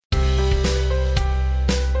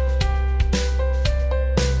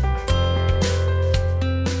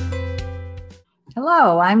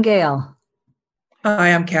Hello, I'm Gail.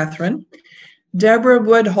 Hi, I'm Catherine. Deborah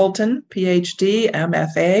Wood Holton, PhD,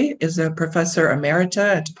 MFA, is a professor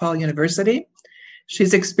emerita at DePaul University.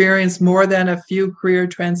 She's experienced more than a few career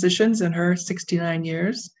transitions in her 69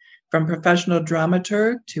 years, from professional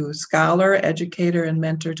dramaturg to scholar, educator, and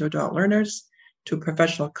mentor to adult learners, to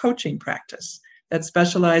professional coaching practice that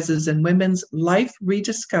specializes in women's life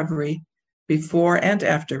rediscovery before and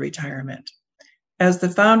after retirement. As the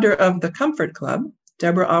founder of the Comfort Club,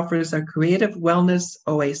 Deborah offers a creative wellness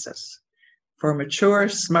oasis for mature,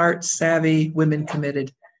 smart, savvy women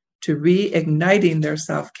committed to reigniting their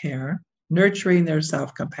self-care, nurturing their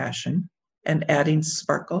self-compassion, and adding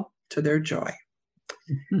sparkle to their joy.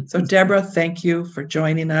 So, Deborah, thank you for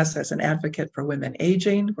joining us as an advocate for women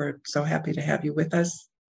aging. We're so happy to have you with us.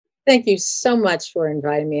 Thank you so much for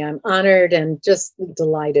inviting me. I'm honored and just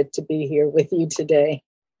delighted to be here with you today.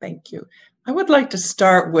 Thank you. I would like to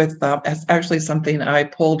start with actually something I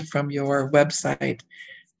pulled from your website.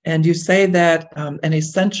 And you say that an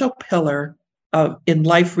essential pillar in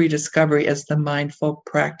life rediscovery is the mindful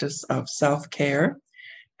practice of self-care.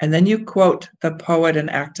 And then you quote the poet and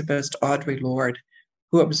activist Audre Lorde,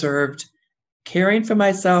 who observed, "Caring for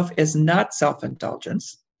myself is not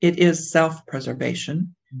self-indulgence, it is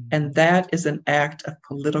self-preservation, and that is an act of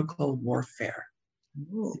political warfare."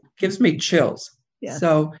 Ooh. Gives me chills. Yeah.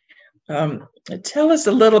 So tell us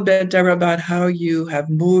a little bit, Deborah, about how you have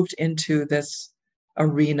moved into this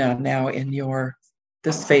arena now in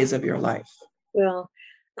this phase of your life. Well,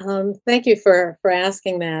 thank you for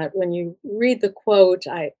asking that. When you read the quote,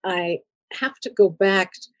 I have to go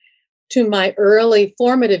back to my early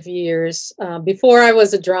formative years before I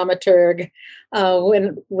was a dramaturg,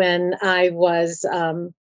 when I was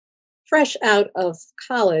fresh out of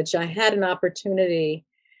college. I had an opportunity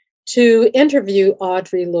to interview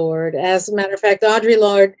Audre Lorde. As a matter of fact, Audre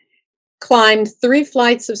Lorde climbed 3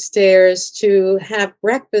 flights of stairs to have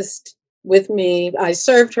breakfast with me. I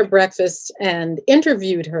served her breakfast and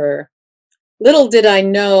interviewed her. Little did I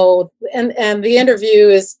know, and the interview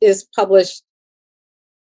is published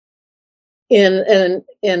in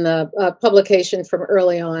a publication from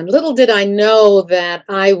early on. Little did I know that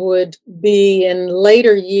I would be in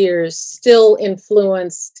later years still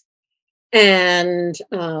influenced and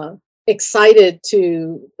excited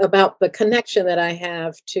about the connection that I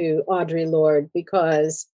have to Audre Lorde,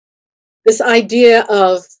 because this idea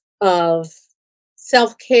of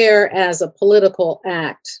self-care as a political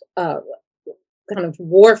act, kind of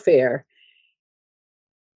warfare,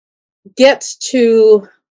 gets to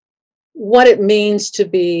what it means to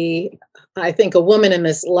be, I think, a woman in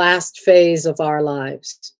this last phase of our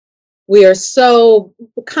lives. We are so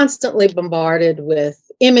constantly bombarded with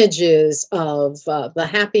images of the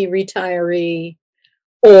happy retiree,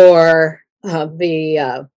 or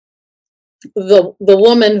the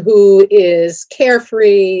woman who is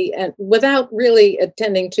carefree and without really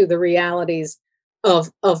attending to the realities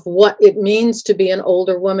of what it means to be an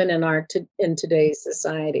older woman in today's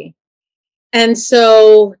society. And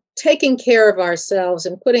so taking care of ourselves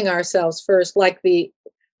and putting ourselves first, like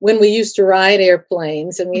when we used to ride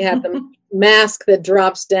airplanes and we have the mask that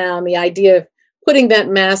drops down, the idea of putting that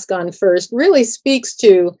mask on first really speaks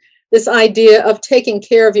to this idea of taking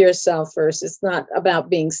care of yourself first. It's not about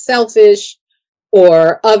being selfish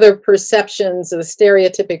or other perceptions, the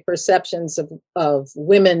stereotypic perceptions of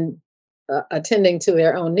women attending to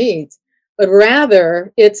their own needs, but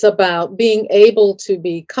rather it's about being able to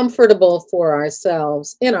be comfortable for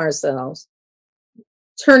ourselves, in ourselves,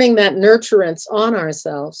 turning that nurturance on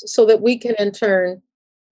ourselves so that we can in turn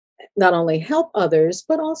not only help others,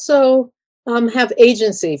 but also have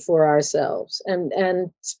agency for ourselves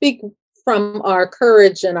and speak from our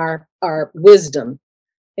courage and our wisdom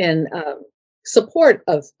and support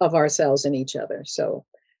of ourselves and each other. So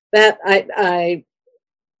that I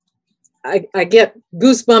get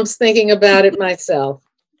goosebumps thinking about it myself.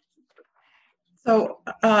 So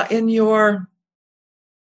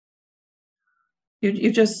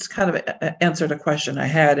you just kind of answered a question I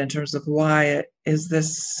had in terms of why is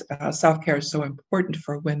this self-care so important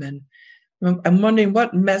for women. I'm wondering,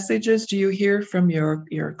 what messages do you hear from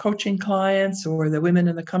your coaching clients or the women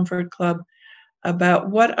in the Comfort Club about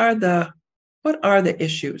what are the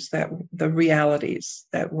issues, the realities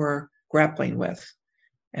that we're grappling with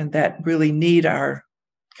and that really need our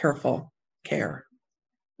careful care?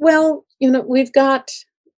 Well, we've got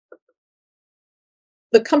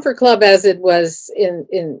the Comfort Club, as it was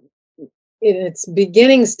in its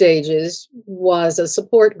beginning stages, was a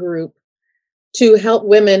support group to help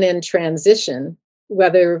women in transition,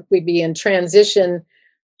 whether we be in transition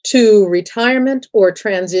to retirement or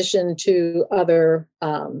transition to other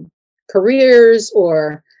careers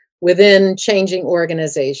or within changing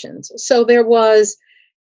organizations. So there was,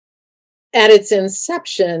 at its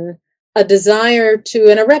inception, a desire to,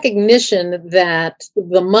 and a recognition that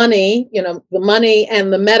the money, the money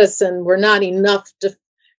and the medicine were not enough to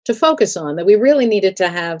focus on, that we really needed to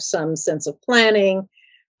have some sense of planning,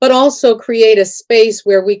 but also create a space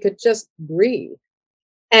where we could just breathe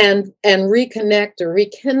and reconnect or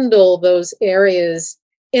rekindle those areas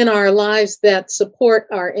in our lives that support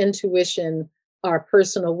our intuition, our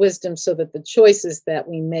personal wisdom, so that the choices that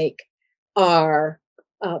we make are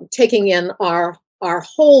taking in our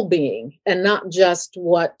whole being and not just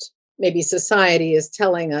what maybe society is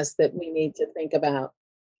telling us that we need to think about.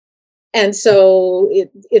 And so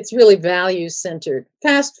it's really value centered.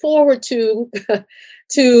 Fast forward to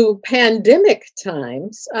to pandemic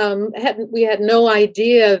times. We had no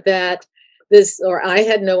idea that this, or I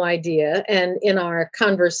had no idea, and in our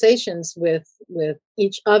conversations with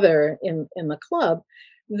each other in the club,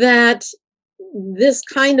 that this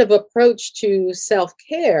kind of approach to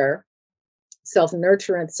self-care,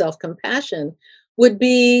 self-nurturance, self-compassion would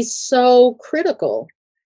be so critical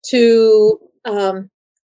to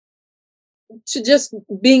just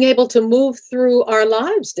being able to move through our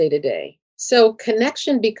lives day to day. So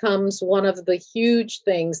connection becomes one of the huge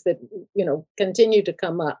things that, continue to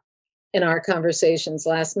come up in our conversations.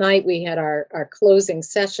 Last night we had our closing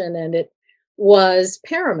session, and it was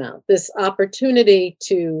paramount, this opportunity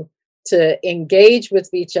to engage with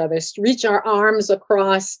each other, reach our arms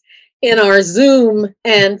across in our Zoom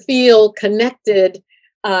and feel connected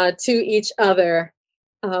to each other.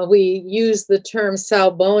 We use the term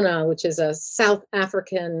Sawubona, which is a South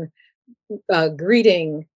African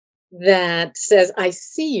greeting that says, I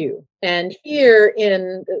see you. And here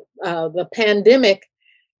in the pandemic,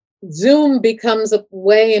 Zoom becomes a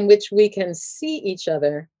way in which we can see each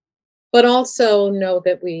other, but also know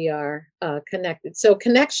that we are connected. So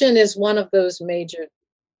connection is one of those major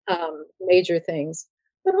things.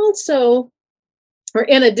 But also, or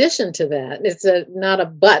in addition to that, it's not a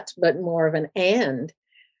but more of an and.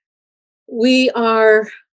 We are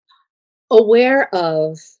aware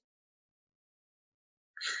of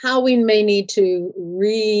how we may need to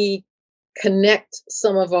reconnect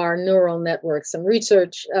some of our neural networks. Some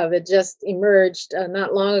research that just emerged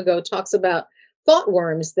not long ago talks about thought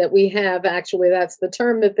worms that we have. Actually, that's the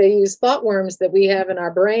term that they use, thought worms that we have in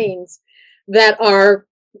our brains that are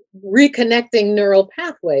reconnecting neural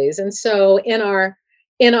pathways. And so in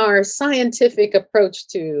our scientific approach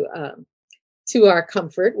to our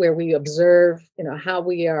comfort, where we observe, how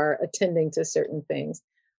we are attending to certain things,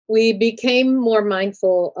 we became more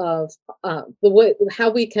mindful of the way how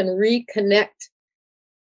we can reconnect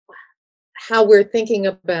how we're thinking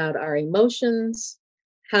about our emotions,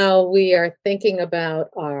 how we are thinking about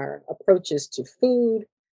our approaches to food,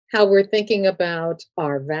 how we're thinking about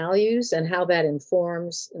our values, and how that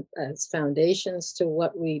informs as foundations to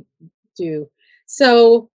what we do.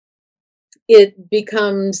 So it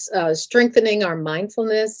becomes strengthening our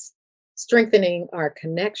mindfulness, strengthening our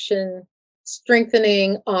connection,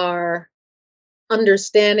 strengthening our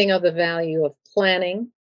understanding of the value of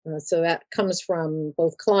planning. So that comes from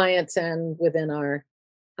both clients and within our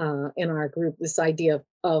in our group, this idea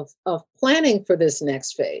of planning for this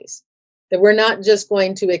next phase. That we're not just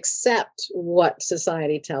going to accept what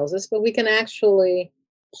society tells us, but we can actually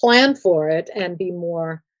plan for it and be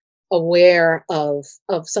more aware of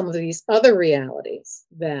some of these other realities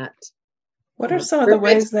that. What are some of the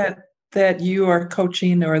ways that you are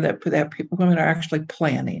coaching, or that women are actually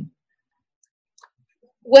planning?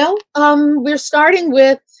 Well, we're starting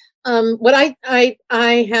with what I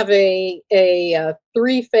have a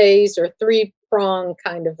 3-phase or 3-prong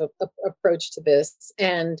kind of approach to this,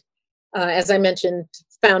 and as I mentioned,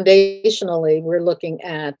 foundationally, we're looking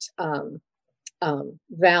at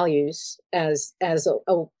values as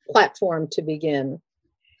a platform to begin.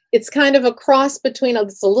 It's kind of a cross between,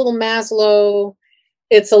 it's a little Maslow,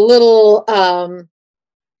 it's a little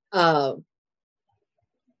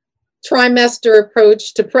trimester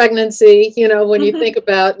approach to pregnancy. When you think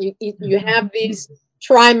about, you have these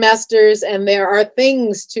trimesters, and there are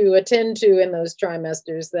things to attend to in those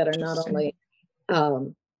trimesters that are not only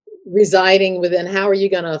residing within how are you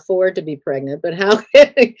going to afford to be pregnant, but how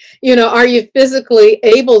are you physically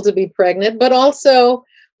able to be pregnant, but also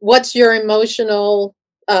what's your emotional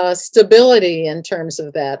stability in terms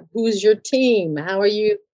of that, who's your team, how are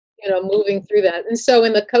you moving through that. And so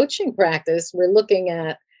in the coaching practice, we're looking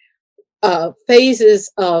at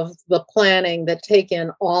phases of the planning that take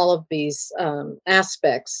in all of these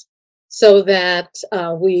aspects, so that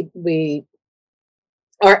we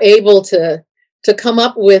are able to to come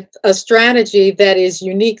up with a strategy that is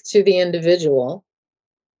unique to the individual,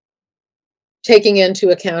 taking into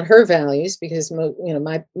account her values, because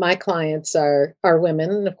my clients are women,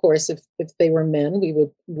 and of course, if they were men, we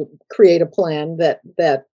would create a plan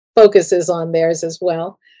that focuses on theirs as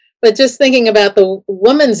well. But just thinking about the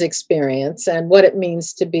woman's experience and what it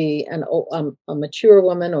means to be a mature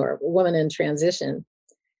woman or a woman in transition,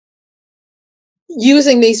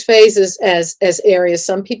 using these phases as areas.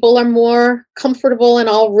 Some people are more comfortable and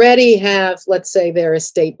already have, let's say, their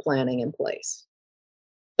estate planning in place.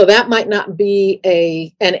 So that might not be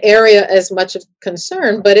an area as much of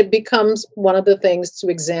concern, but it becomes one of the things to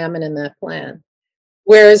examine in that plan.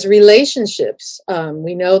 Whereas relationships,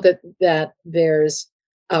 we know that there's,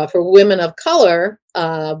 for women of color,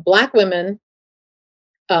 Black women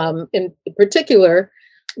in particular,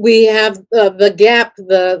 we have the gap,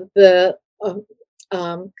 the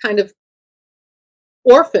kind of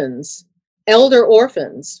orphans, elder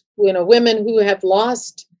orphans, women who have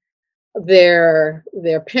lost their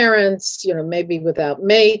parents, maybe without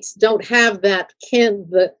mates, don't have that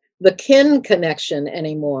the kin connection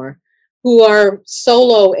anymore, who are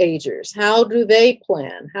solo agers. How do they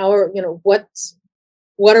plan? How are,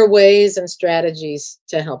 what are ways and strategies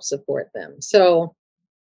to help support them? So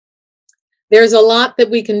there's a lot that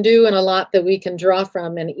we can do and a lot that we can draw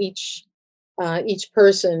from, and each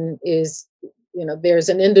person is, there's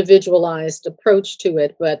an individualized approach to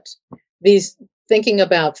it, but these thinking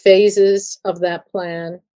about phases of that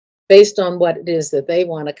plan based on what it is that they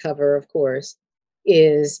want to cover, of course,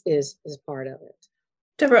 is part of it.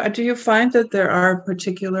 Deborah, do you find that there are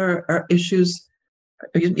particular issues?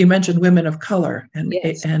 You mentioned women of color and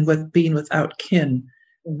Yes. and with being without kin.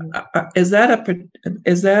 Mm-hmm. Is that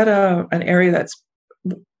an area that's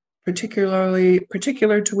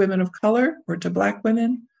particular to women of color or to Black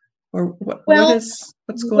women, or what's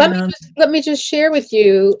going on? Let me just share with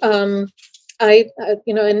you.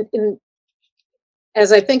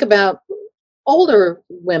 As I think about older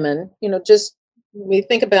women, just we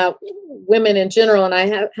think about women in general, and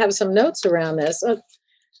I have some notes around this.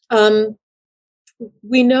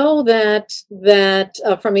 We know that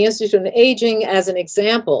from the Institute on Aging, as an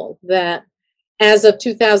example, that as of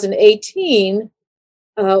 2018,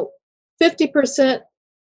 50%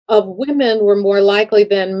 of women were more likely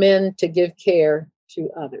than men to give care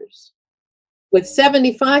to others, with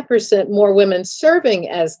 75% more women serving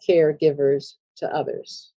as caregivers to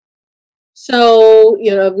others. So,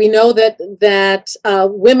 we know that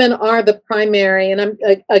women are the primary, and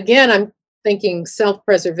I'm thinking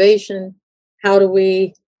self-preservation. How do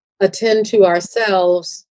we attend to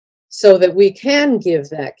ourselves so that we can give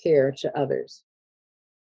that care to others?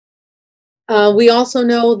 We also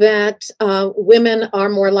know that women are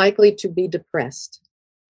more likely to be depressed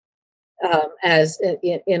as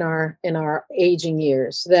in our aging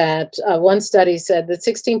years. That one study said that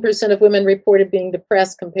 16% of women reported being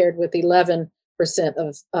depressed, compared with 11%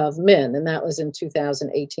 of men, and that was in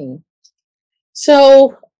 2018.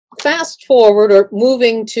 So fast forward, or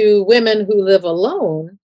moving to women who live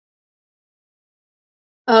alone,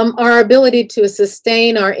 our ability to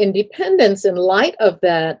sustain our independence in light of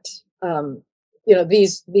that,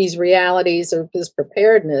 these realities of this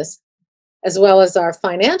preparedness, as well as our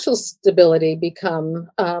financial stability, become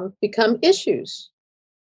issues.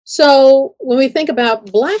 So when we think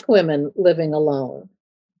about Black women living alone,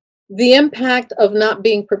 the impact of not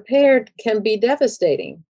being prepared can be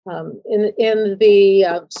devastating. In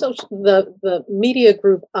the media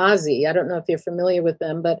group OZY, I don't know if you're familiar with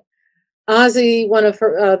them, but OZY, one of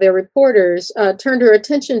their reporters, turned her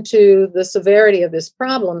attention to the severity of this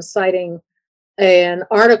problem, citing an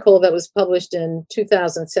article that was published in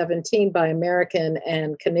 2017 by American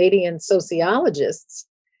and Canadian sociologists,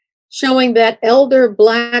 showing that elder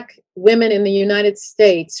Black women in the United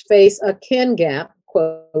States face a kin gap,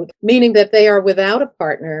 quote, meaning that they are without a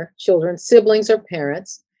partner, children, siblings, or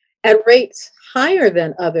parents, at rates higher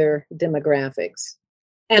than other demographics.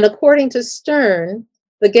 And according to Stern,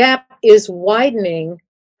 the gap is widening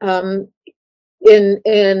in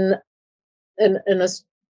an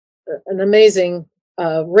amazing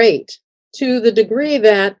rate, to the degree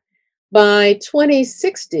that by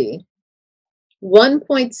 2060,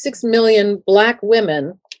 1.6 million Black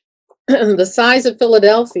women, the size of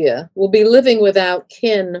Philadelphia, will be living without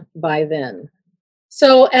kin by then.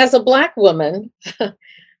 So as a Black woman,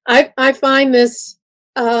 I find this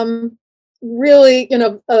really,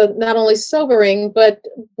 not only sobering, but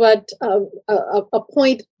a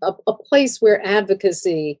place where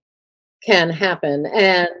advocacy can happen.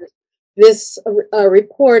 And this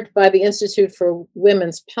report by the Institute for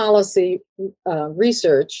Women's Policy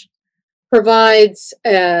Research provides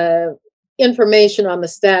information on the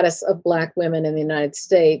status of Black women in the United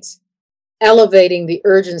States, elevating the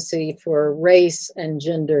urgency for race and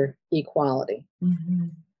gender equality. Mm-hmm.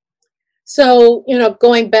 So,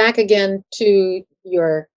 going back again to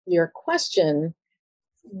your question,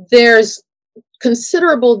 there's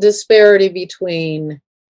considerable disparity between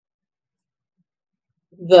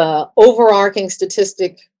the overarching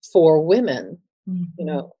statistic for women,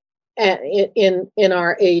 in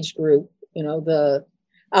our age group,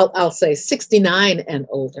 I'll say 69 and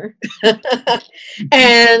older,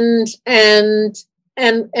 and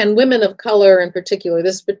women of color in particular.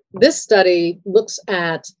 This study looks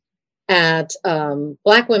at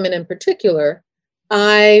Black women in particular.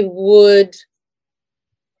 I would,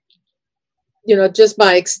 just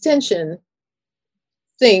by extension,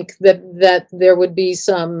 think that there would be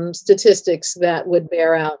some statistics that would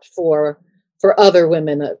bear out for other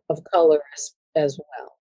women of color as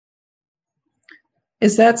well.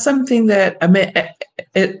 Is that something that,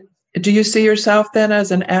 do you see yourself then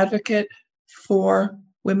as an advocate for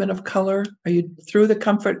women of color? Are you through the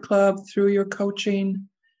Comfort Club, through your coaching?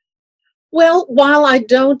 Well, while I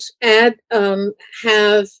don't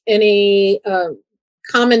have any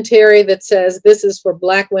commentary that says this is for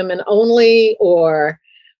Black women only or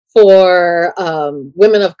for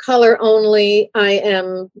women of color only, I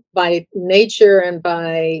am by nature and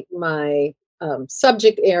by my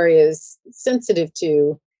subject areas sensitive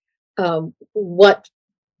to what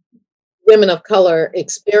women of color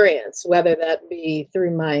experience, whether that be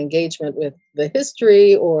through my engagement with the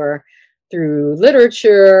history or through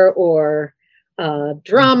literature or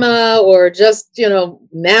drama or just,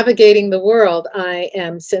 navigating the world. I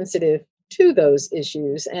am sensitive to those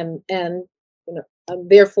issues. And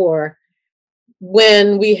therefore,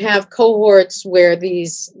 when we have cohorts where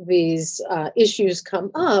these issues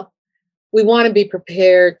come up, we want to be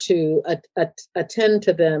prepared to attend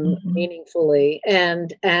to them meaningfully.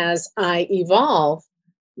 And as I evolve,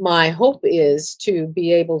 my hope is to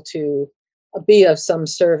be able to be of some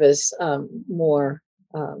service more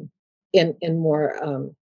in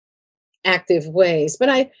more active ways. But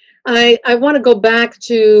I want to go back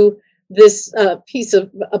to this piece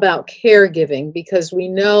about caregiving, because we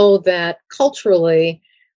know that culturally,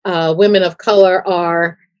 women of color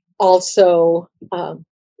are also,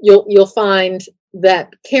 you'll find that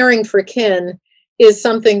caring for kin is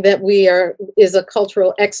something that is a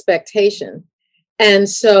cultural expectation. And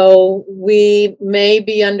so we may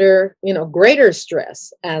be under, greater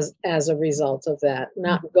stress as a result of that,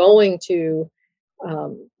 not going to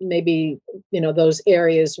maybe, those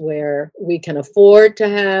areas where we can afford to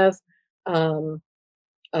have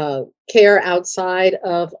care outside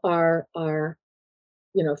of our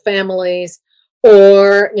families,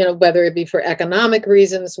 or, whether it be for economic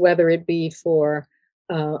reasons, whether it be for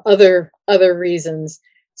other reasons.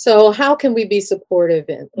 So how can we be supportive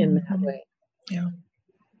in that way? Yeah,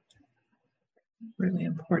 really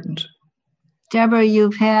important. Deborah,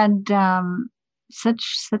 you've had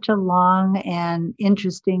such a long and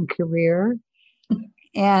interesting career,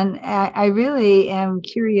 and I really am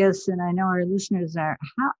curious, and I know our listeners are.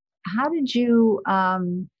 How did you?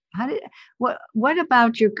 What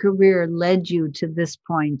about your career led you to this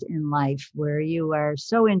point in life where you are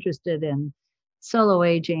so interested in solo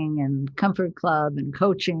aging and Comfort Club and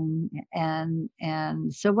coaching, and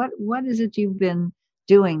so what is it you've been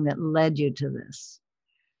doing that led you to this?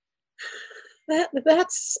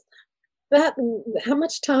 That's how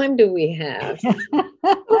much time do we have?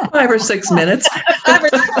 5 or 6 minutes. 5 or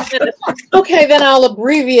 6 minutes. Okay, then I'll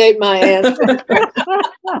abbreviate my answer.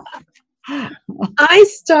 I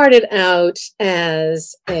started out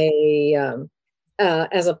as a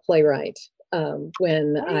playwright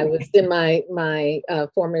when I was in my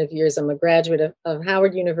formative years. I'm a graduate of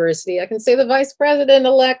Howard University. I can say the vice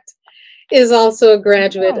president-elect is also a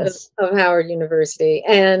graduate of Howard University,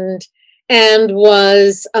 and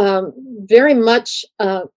was very much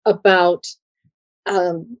about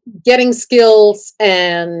getting skills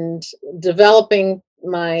and developing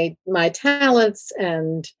my talents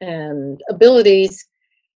and abilities,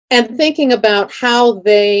 and thinking about how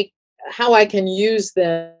I can use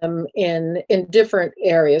them in different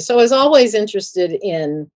areas. So I was always interested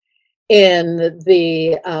in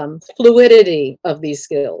the fluidity of these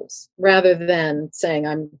skills, rather than saying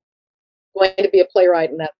I'm going to be a playwright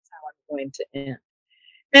and that's how I'm going to end.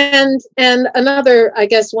 And another, I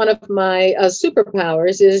guess, one of my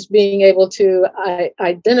superpowers is being able to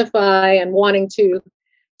identify and wanting to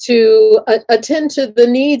attend to the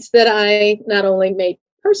needs that I not only may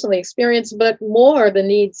personally experience, but more the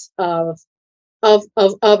needs of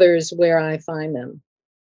others where I find them.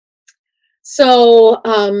 So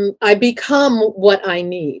I become what I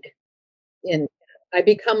need. in I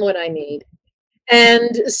become what I need.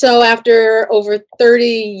 And so after over 30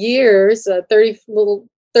 years,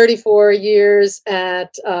 34 years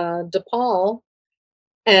at DePaul,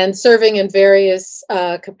 and serving in various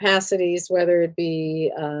capacities, whether it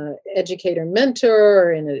be educator mentor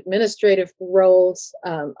or in administrative roles,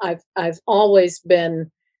 I've always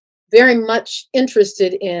been very much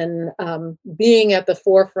interested in being at the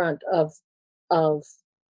forefront of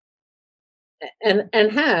and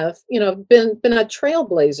have been a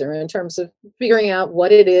trailblazer in terms of figuring out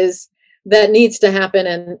what it is that needs to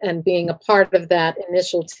happen and being a part of that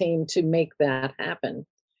initial team to make that happen.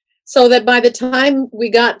 So that by the time we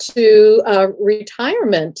got to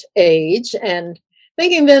retirement age and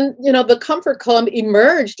thinking, then the Comfort Club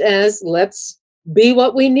emerged as, let's be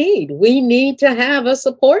what we need. We need to have a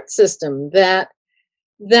support system that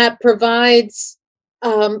provides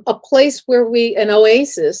a place where an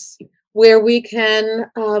oasis where we can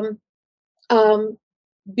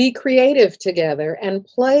be creative together and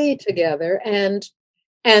play together and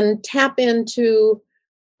tap into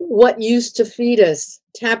what used to feed us,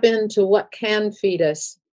 tap into what can feed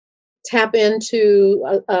us, tap into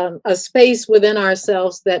a space within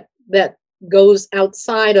ourselves that goes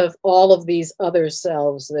outside of all of these other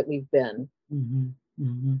selves that we've been,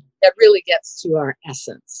 that really gets to our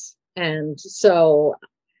essence. And so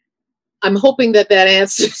I'm hoping that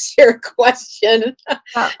answers your question.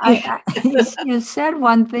 You said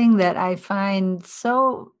one thing that I find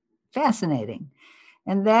so fascinating,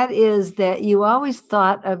 and that is that you always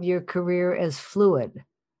thought of your career as fluid.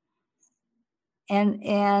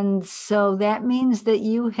 And so that means that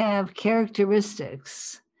you have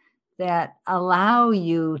characteristics that allow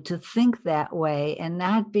you to think that way and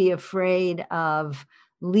not be afraid of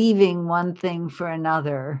leaving one thing for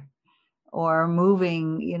another or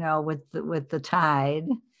moving, with the tide.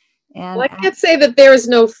 And well, I can't say that there is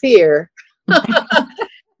no fear.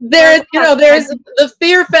 There's the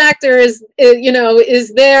fear factor is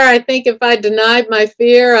there. I think if I denied my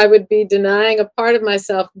fear, I would be denying a part of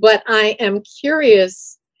myself. But I am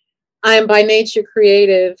curious. I am by nature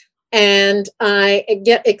creative, and I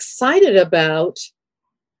get excited about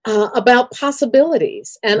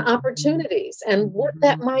possibilities and opportunities and what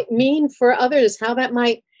that might mean for others, how that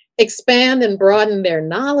might expand and broaden their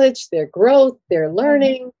knowledge, their growth, their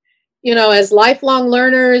learning. As lifelong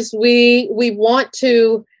learners, we want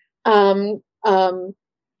to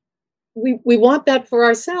we want that for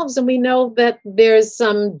ourselves, and we know that there's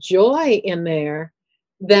some joy in there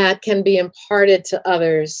that can be imparted to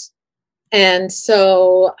others. And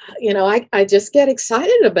so, I just get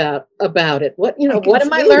excited about it. What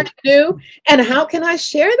am I learning to do? And how can I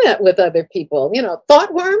share that with other people?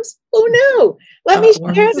 Thought worms? Who knew? Let me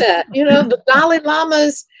share that. The Dalai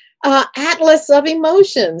Lama's Atlas of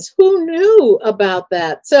Emotions. Who knew about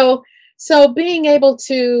that? So being able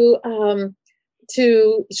to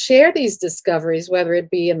share these discoveries, whether it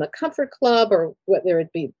be in the Comfort Club or whether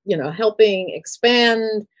it be, helping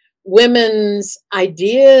expand women's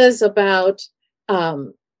ideas about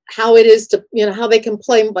how it is to, how they can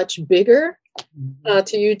play much bigger,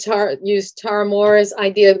 to use Tara Moore's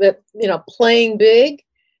idea that, playing big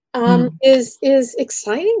is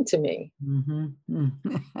exciting to me.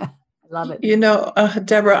 Love it.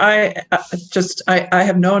 Deborah, I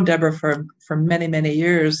have known Deborah for many, many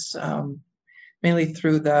years, mainly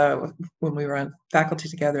through when we were on faculty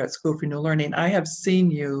together at School for New Learning. I have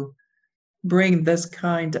seen you bring this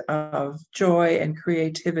kind of joy and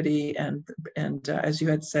creativity and as you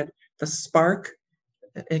had said, the spark,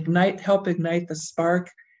 help ignite the spark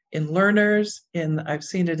in learners. I've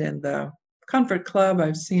seen it in the Comfort Club.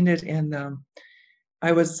 I've seen it in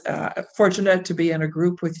I was fortunate to be in a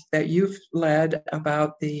group that you've led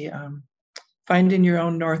about the Finding Your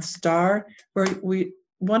Own North Star, where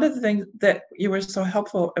one of the things that you were so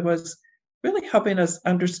helpful was really helping us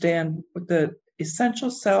understand the essential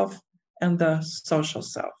self and the social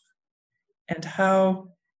self, and how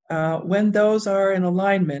when those are in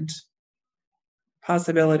alignment,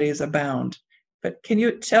 possibilities abound. But can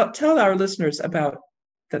you tell our listeners about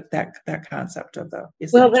that concept of the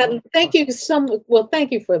essential? Thank you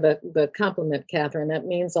thank you for the compliment, Catherine. That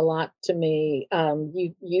means a lot to me.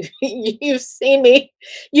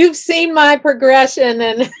 You've seen my progression,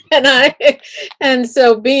 and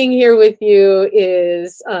so being here with you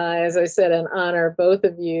is, as I said, an honor. Both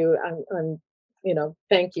of you,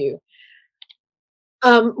 thank you.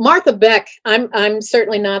 Martha Beck, I'm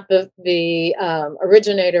certainly not the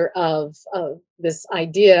originator of this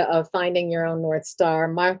idea of finding your own North Star.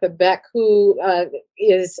 Martha Beck, who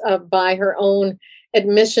is by her own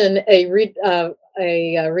admission a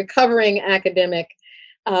recovering academic,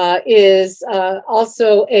 is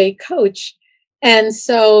also a coach, and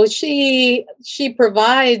so she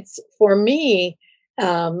provides for me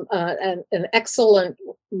an excellent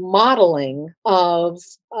modeling of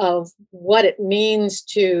what it means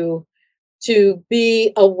to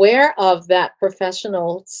be aware of that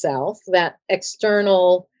professional self, that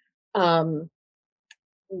external,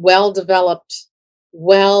 well-developed,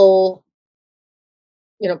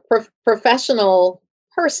 professional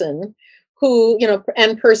person who,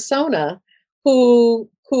 and persona who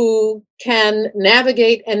can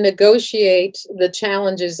navigate and negotiate the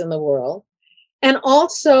challenges in the world, and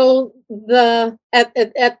also at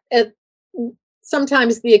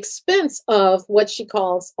sometimes the expense of what she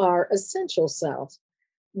calls our essential self,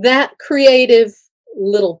 that creative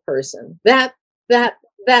little person, that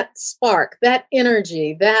spark, that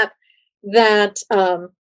energy, that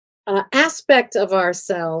aspect of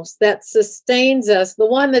ourselves that sustains us, the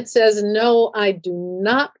one that says, no, I do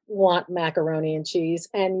not want macaroni and cheese,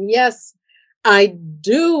 and yes, I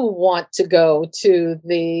do want to go to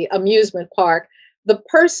the amusement park, the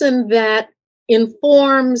person that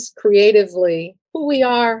informs creatively who we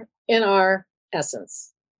are in our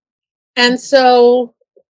essence. And so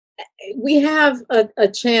we have a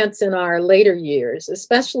chance in our later years,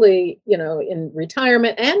 especially, in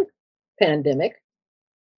retirement and pandemic,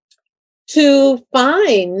 to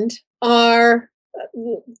find the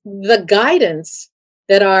guidance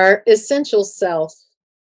that our essential self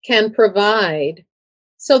can provide,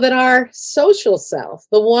 so that our social self,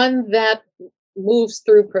 the one that moves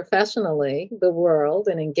through professionally the world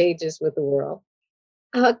and engages with the world,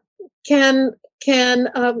 can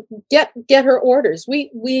get her orders.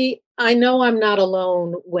 I know I'm not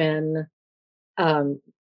alone when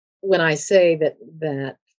I say that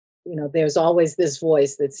there's always this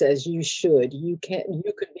voice that says, you could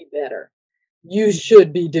be better, you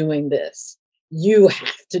should be doing this, you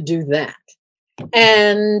have to do that.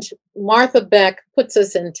 And Martha Beck puts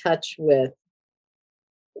us in touch with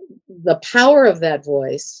the power of that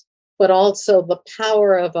voice, but also the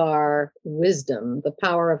power of our wisdom, the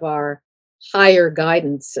power of our higher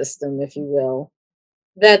guidance system, if you will,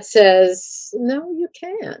 that says, no, you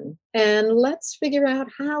can. And let's figure out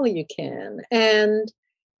how you can. And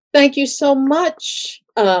thank you so much,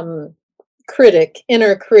 inner critic,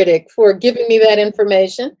 for giving me that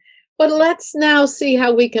information. But let's now see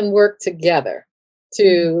how we can work together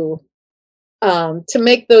to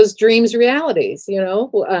make those dreams realities,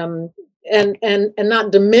 and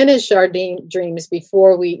not diminish our dreams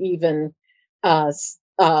before we even have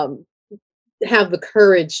the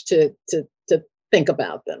courage to think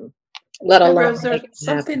about them, let alone. Is there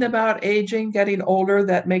something about aging, getting older,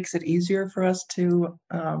 that makes it easier for us to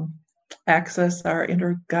access our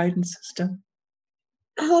inner guidance system?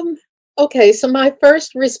 Okay, so my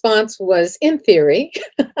first response was, in theory.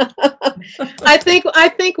 I think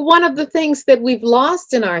one of the things that we've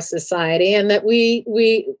lost in our society, and that we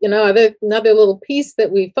another little piece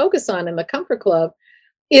that we focus on in the Comfort Club,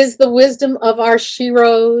 is the wisdom of our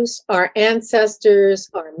sheroes, our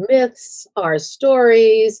ancestors, our myths, our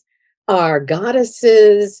stories, our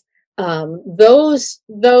goddesses, those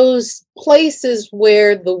places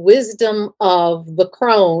where the wisdom of the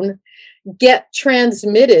crone get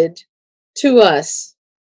transmitted to us.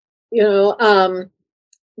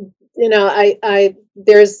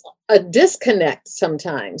 There's a disconnect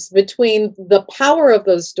sometimes between the power of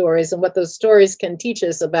those stories and what those stories can teach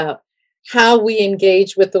us about how we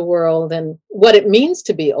engage with the world and what it means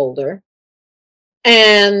to be older,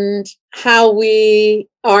 and how we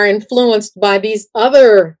are influenced by these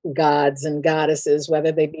other gods and goddesses,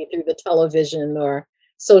 whether they be through the television or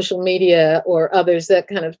social media or others that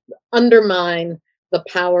kind of undermine the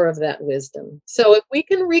power of that wisdom. So if we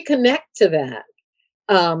can reconnect to that,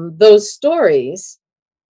 those stories,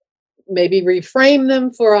 maybe reframe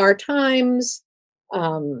them for our times,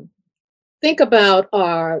 think about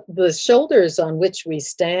the shoulders on which we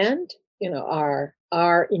stand,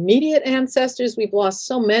 our immediate ancestors. We've lost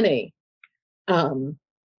so many to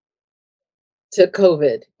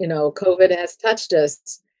COVID. COVID has touched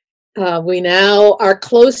us. We now are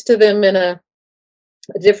close to them in a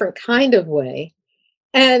different kind of way.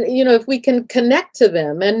 And, if we can connect to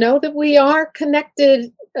them and know that we are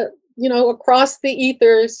connected, across the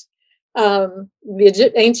ethers.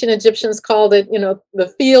 The ancient Egyptians called it,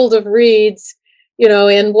 the field of reeds,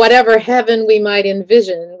 in whatever heaven we might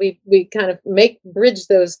envision, we kind of bridge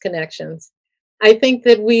those connections. I think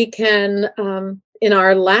that we can, in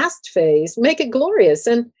our last phase, make it glorious.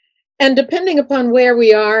 And depending upon where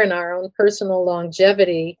we are in our own personal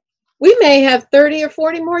longevity, we may have 30 or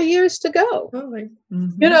 40 more years to go. Really?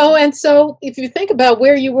 Mm-hmm. And so if you think about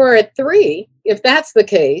where you were at 3, if that's the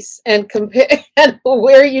case, and compare and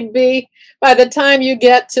where you'd be by the time you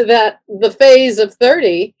get to the phase of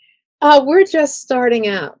 30, we're just starting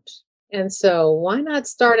out. And so why not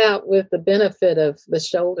start out with the benefit of the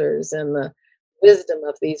shoulders and the wisdom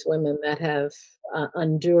of these women that have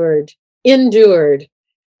endured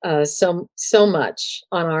so much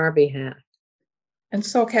on our behalf. And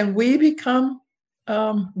so can we become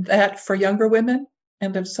that for younger women?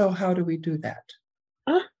 And if so, how do we do that?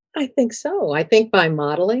 I think so. I think by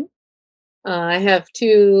modeling. I have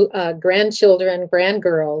two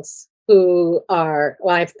grandgirls who are,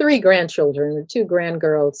 well, I have three grandchildren and two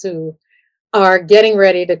grandgirls who are getting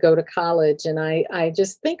ready to go to college. And I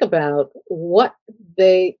just think about what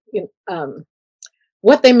they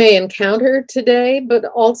may encounter today, but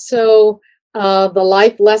also the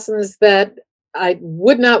life lessons that I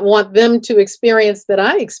would not want them to experience that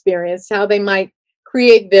I experienced, how they might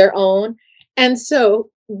create their own. And so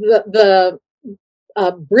the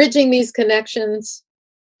bridging these connections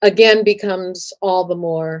again becomes all the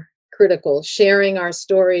more critical, sharing our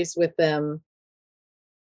stories with them,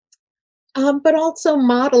 but also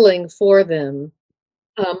modeling for them,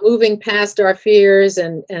 moving past our fears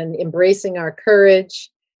and embracing our courage,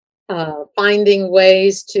 finding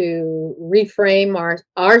ways to reframe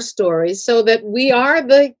our stories so that we are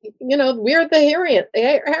we're the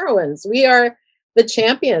heroines. We are the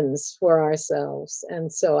champions for ourselves.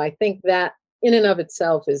 And so I think that in and of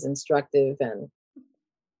itself is instructive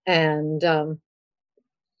and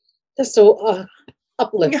just so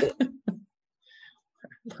uplifting.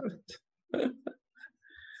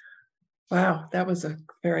 Wow, that was a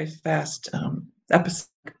very fast episode.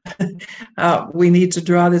 We need to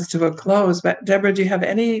draw this to a close. But Deborah, do you have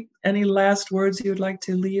any last words you'd like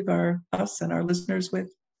to leave us and our listeners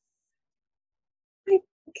with?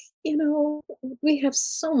 We have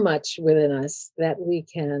so much within us that we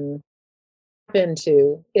can tap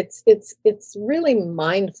into. It's really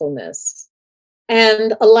mindfulness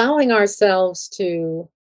and allowing ourselves to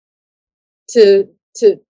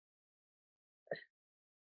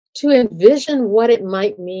envision what it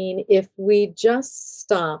might mean if we just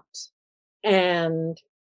stopped and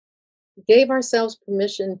gave ourselves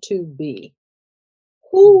permission to be.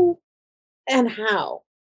 Who and how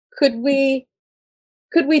could we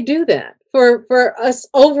do that? For us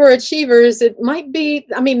overachievers, it might be,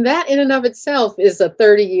 that in and of itself is a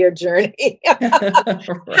 30-year journey.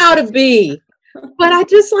 How to be. But I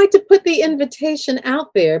just like to put the invitation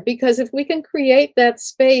out there, because if we can create that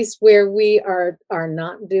space where we are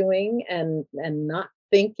not doing and not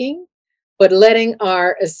thinking, but letting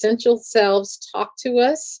our essential selves talk to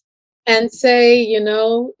us and say,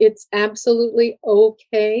 it's absolutely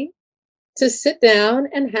okay to sit down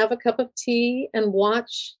and have a cup of tea and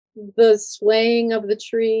watch the swaying of the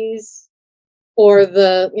trees, or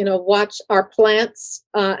watch our plants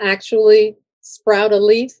actually sprout a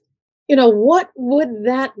leaf. What would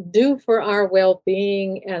that do for our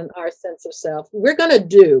well-being and our sense of self? We're going to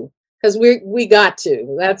do, because we got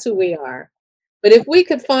to. That's who we are. But if we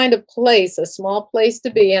could find a small place to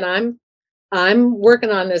be, and I'm working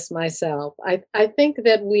on this myself, I think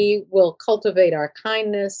that we will cultivate our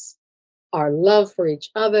kindness, our love for each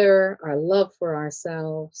other, our love for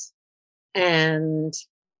ourselves, and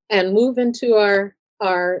move into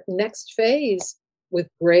our next phase with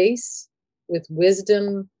grace, with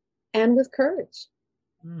wisdom, and with courage.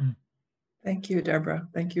 Thank you, Deborah.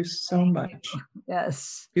 Thank you so much.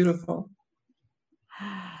 Yes. Beautiful.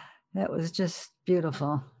 That was just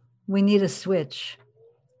beautiful. We need a switch.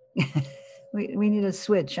 we need a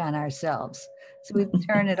switch on ourselves, so we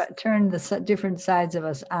turn the different sides of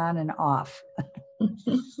us on and off.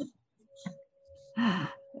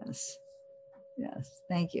 Yes.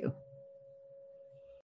 Thank you.